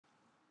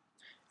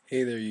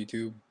Hey there,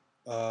 YouTube.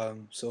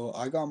 So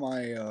I got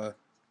my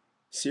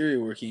Siri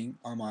working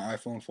on my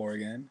iPhone 4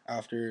 again.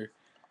 After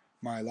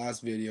my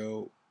last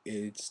video,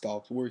 it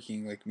stopped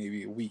working like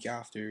maybe a week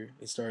after.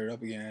 It started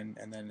up again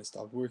and then it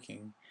stopped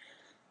working.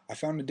 I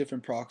found a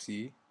different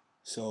proxy,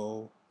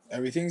 so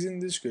everything's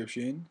in the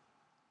description.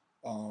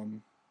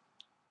 Um,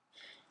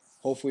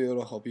 Hopefully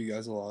it'll help you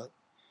guys a lot.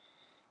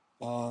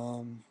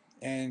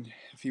 And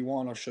if you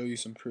want, I'll show you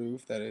some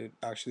proof that it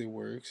actually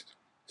works.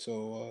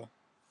 So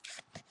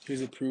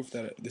here's a proof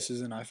that this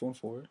is an iPhone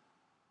 4.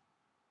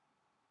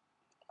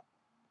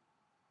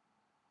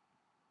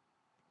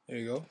 There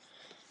you go.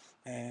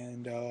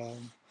 And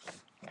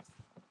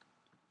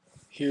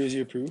here's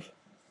your proof.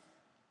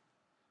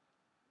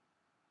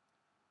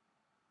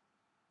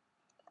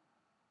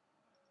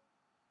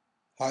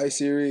 Hi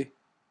Siri.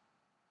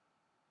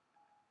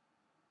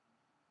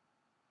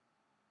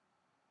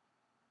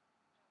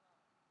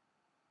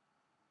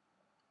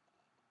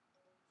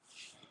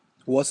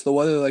 What's the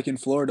weather like in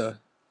Florida?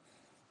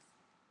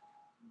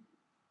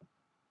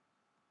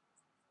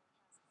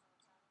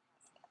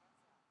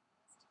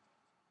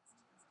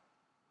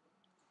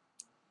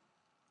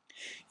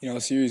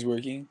 Siri's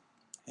working,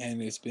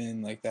 and it's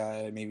been like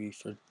that maybe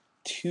for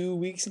 2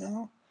 weeks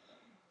now.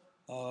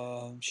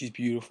 She's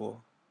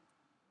beautiful.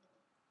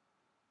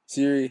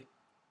 Siri,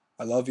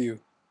 I love you.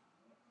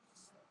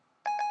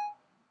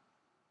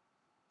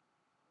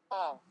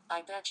 Oh,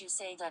 I bet you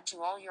say that to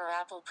all your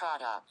Apple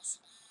products.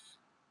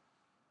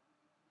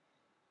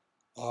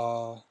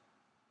 Uh,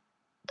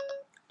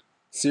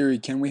 Siri,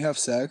 can we have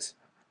sex?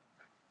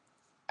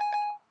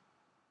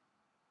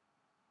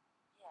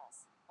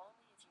 Yes, only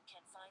if you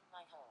can find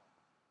my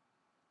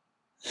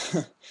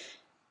home.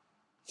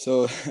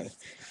 So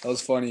that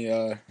was funny.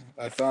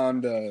 I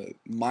found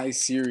my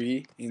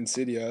Siri in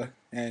Cydia,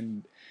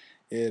 and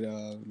it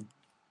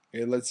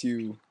it lets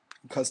you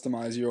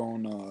customize your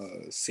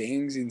own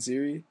sayings in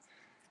Siri.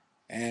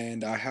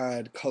 And I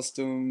had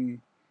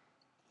custom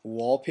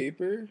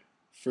wallpaper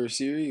for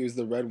Siri. It was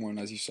the red one,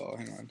 as you saw.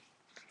 Hang on.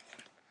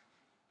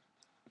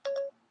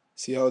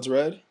 See how it's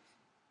red?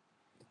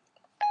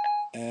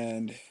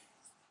 And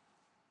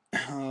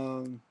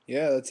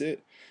yeah, that's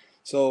it.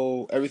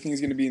 So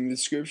everything's gonna be in the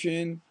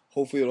description.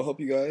 Hopefully, it'll help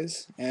you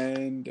guys.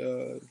 And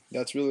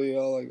that's really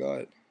all I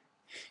got.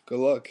 Good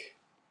luck.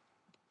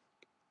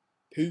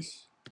 Peace.